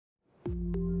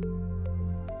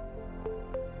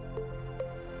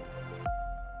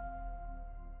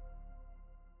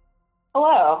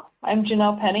Hello, I'm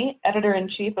Janelle Penny,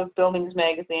 Editor-in-Chief of Buildings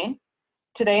Magazine.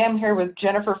 Today I'm here with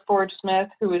Jennifer Ford Smith,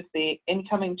 who is the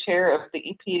incoming chair of the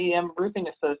EPDM Roofing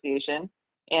Association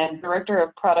and Director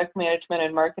of Product Management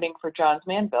and Marketing for Johns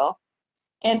Manville.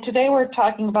 And today we're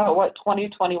talking about what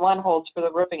 2021 holds for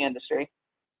the roofing industry.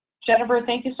 Jennifer,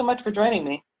 thank you so much for joining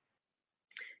me.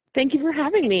 Thank you for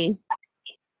having me.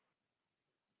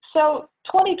 So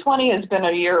 2020 has been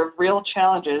a year of real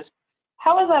challenges.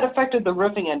 How has that affected the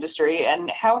roofing industry,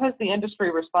 and how has the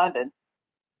industry responded?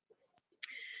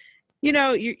 You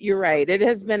know, you're right. It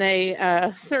has been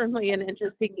certainly an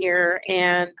interesting year.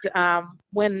 And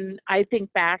when I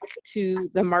think back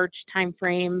to the March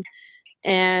timeframe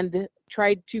and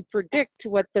tried to predict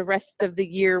what the rest of the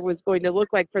year was going to look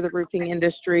like for the roofing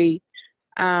industry,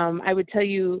 I would tell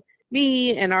you,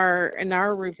 me and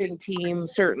our roofing team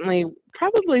certainly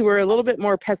probably were a little bit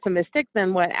more pessimistic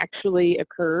than what actually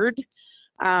occurred.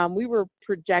 We were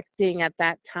projecting at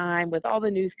that time, with all the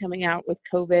news coming out with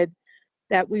COVID,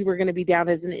 that we were going to be down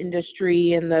as an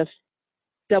industry in the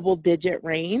double-digit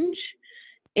range.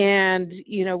 And,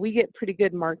 you know, we get pretty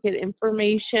good market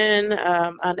information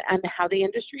on how the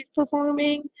industry is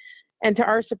performing. And to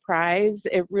our surprise,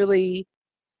 it really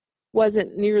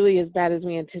wasn't nearly as bad as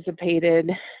we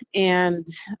anticipated. And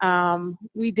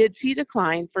we did see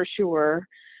decline for sure.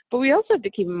 But we also have to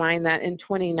keep in mind that in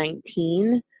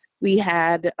 2019, we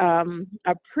had a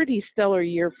pretty stellar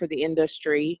year for the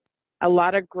industry, a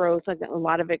lot of growth, a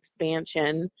lot of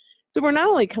expansion. So we're not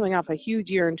only coming off a huge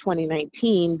year in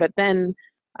 2019, but then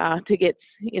to get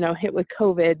hit with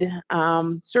COVID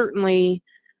certainly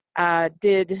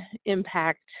did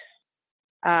impact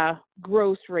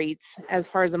growth rates as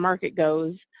far as the market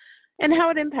goes, and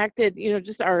how it impacted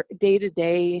just our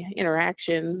day-to-day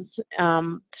interactions.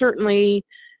 Certainly,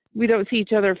 we don't see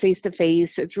each other face to face.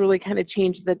 It's really kind of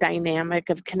changed the dynamic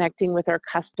of connecting with our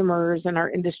customers and our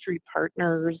industry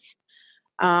partners,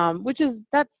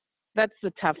 that's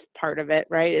the tough part of it,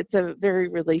 right? It's a very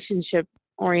relationship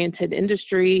oriented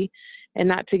industry, and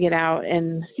not to get out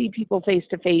and see people face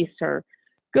to face or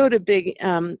go to big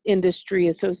industry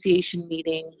association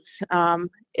meetings.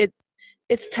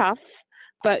 It's tough,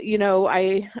 but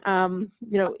ERA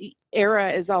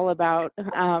is all about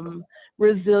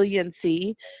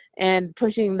resiliency and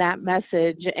pushing that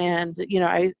message. And,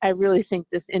 I really think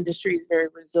this industry is very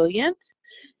resilient,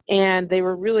 and they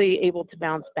were really able to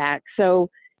bounce back. So,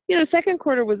 second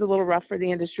quarter was a little rough for the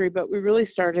industry, but we really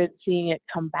started seeing it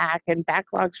come back, and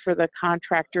backlogs for the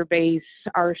contractor base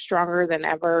are stronger than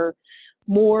ever.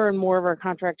 More and more of our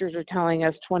contractors are telling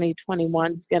us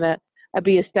 2021 is going to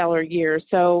be a stellar year.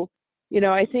 So,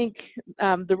 I think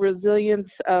the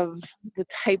resilience of the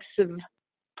types of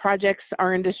projects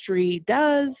our industry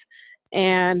does,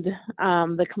 and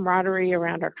the camaraderie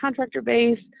around our contractor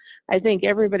base, I think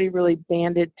everybody really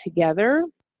banded together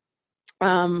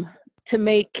to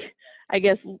make, I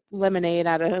guess, lemonade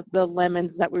out of the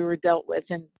lemons that we were dealt with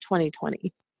in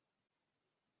 2020.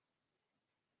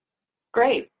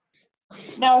 Great.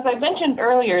 Now, as I mentioned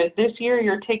earlier, this year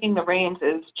you're taking the reins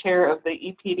as chair of the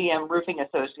EPDM Roofing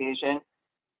Association.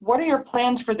 What are your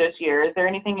plans for this year? Is there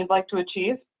anything you'd like to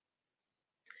achieve?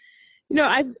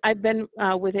 I've been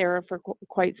with ERA for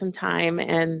quite some time,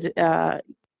 and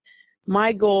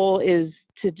my goal is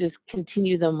to just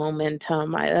continue the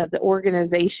momentum. The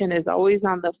organization is always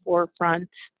on the forefront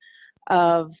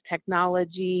of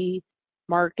technology,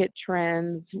 market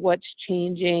trends, what's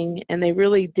changing, and they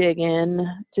really dig in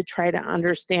to try to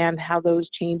understand how those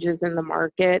changes in the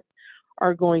market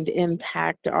are going to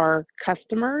impact our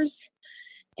customers.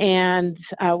 And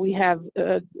we have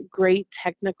great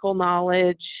technical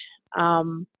knowledge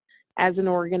as an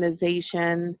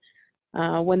organization.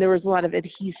 When there was a lot of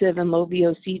adhesive and low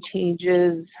VOC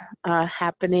changes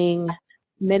happening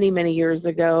many, many years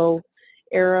ago,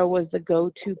 ERA was the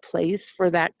go-to place for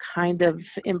that kind of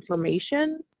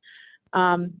information.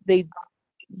 They've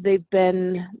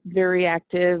been very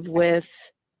active with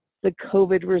the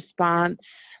COVID response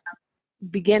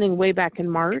beginning way back in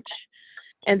March.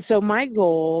 And so my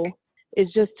goal is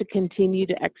just to continue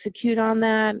to execute on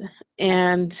that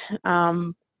and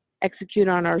execute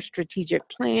on our strategic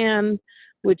plan,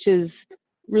 which is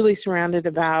really surrounded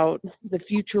about the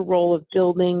future role of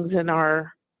buildings in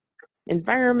our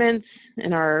environments,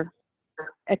 in our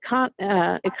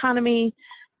economy,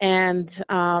 and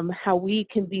how we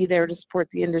can be there to support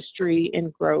the industry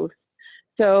in growth.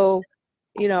 So,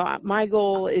 my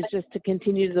goal is just to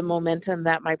continue the momentum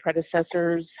that my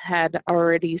predecessors had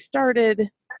already started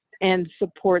and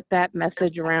support that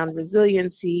message around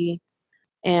resiliency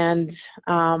and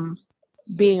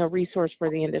being a resource for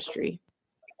the industry.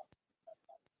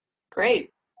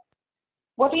 Great.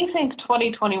 What do you think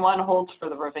 2021 holds for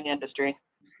the roofing industry?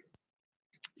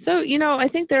 So, I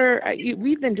think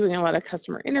we've been doing a lot of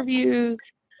customer interviews.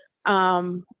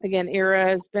 Again,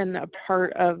 ERA has been a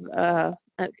part of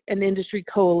an industry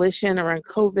coalition around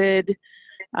COVID,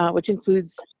 which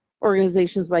includes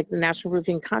organizations like the National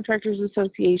Roofing Contractors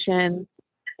Association.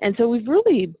 And so we've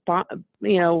really,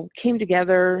 came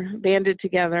together, banded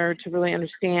together to really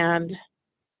understand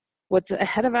what's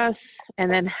ahead of us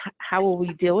and then how will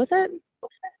we deal with it.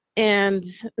 And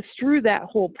through that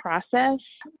whole process,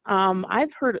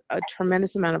 I've heard a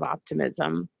tremendous amount of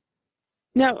optimism.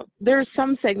 Now, there's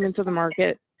some segments of the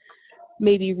market,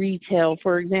 maybe retail,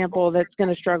 for example, that's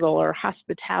going to struggle, or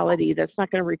hospitality that's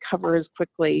not going to recover as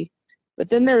quickly. But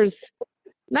then there's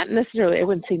not necessarily, I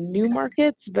wouldn't say new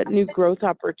markets, but new growth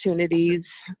opportunities.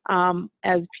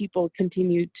 As people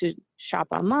continue to shop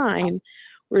online,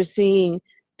 we're seeing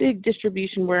big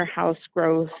distribution warehouse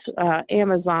growth,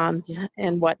 Amazon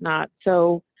and whatnot.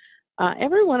 So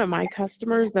every one of my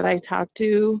customers that I talk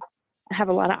to have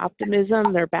a lot of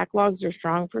optimism. Their backlogs are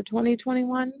strong for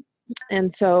 2021.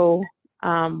 And so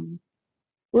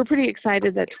we're pretty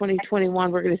excited that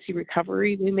 2021 we're going to see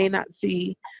recovery. We may not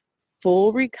see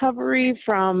full recovery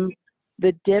from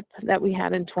the dip that we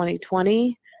had in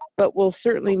 2020, but we'll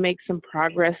certainly make some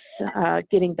progress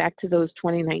getting back to those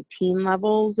 2019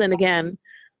 levels. And again,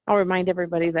 I'll remind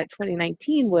everybody that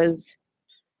 2019 was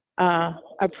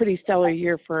a pretty stellar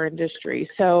year for our industry.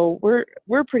 So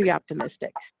we're pretty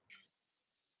optimistic.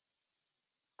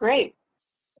 Great.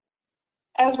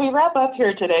 As we wrap up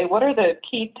here today, what are the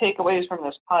key takeaways from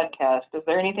this podcast? Is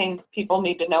there anything people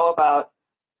need to know about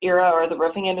ERA or the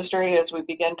roofing industry as we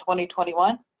begin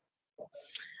 2021?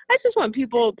 I just want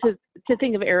people to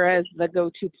think of ERA as the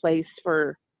go-to place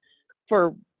for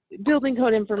building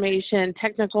code information,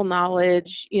 technical knowledge.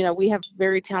 We have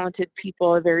very talented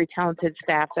people, a very talented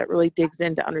staff that really digs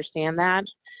in to understand that.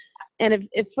 And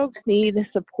if folks need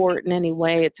support in any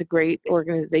way, it's a great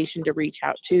organization to reach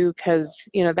out to, because,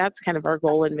 that's kind of our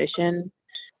goal and mission.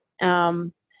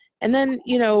 And then,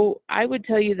 I would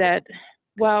tell you that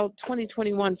while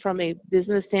 2021 from a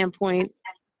business standpoint,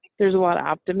 there's a lot of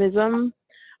optimism,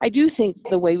 I do think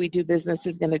the way we do business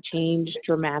is going to change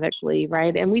dramatically,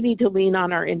 right? And we need to lean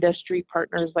on our industry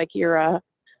partners like ERA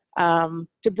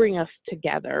to bring us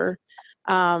together.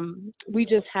 We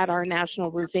just had our national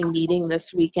roofing meeting this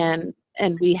weekend,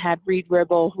 and we had Reed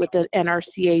Ribble with the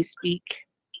NRCA speak.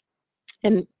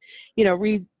 And,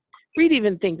 Reed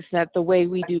even thinks that the way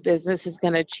we do business is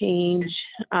going to change.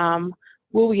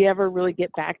 Will we ever really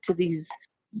get back to these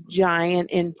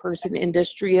giant in-person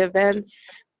industry events?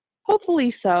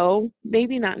 Hopefully so.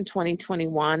 Maybe not in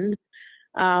 2021.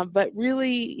 But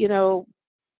really,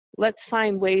 let's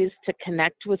find ways to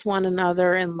connect with one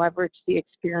another and leverage the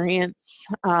experience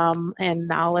and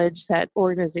knowledge that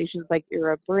organizations like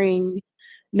ERA bring.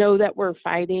 Know that we're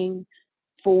fighting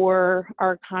for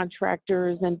our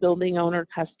contractors and building owner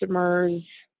customers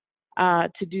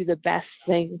to do the best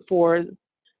thing for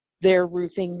their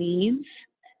roofing needs,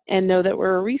 and know that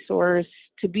we're a resource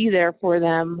to be there for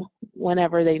them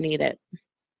whenever they need it.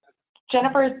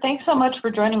 Jennifer, thanks so much for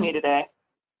joining me today.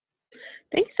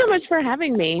 Thanks so much for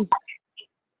having me.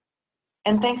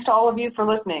 And thanks to all of you for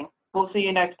listening. We'll see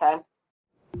you next time.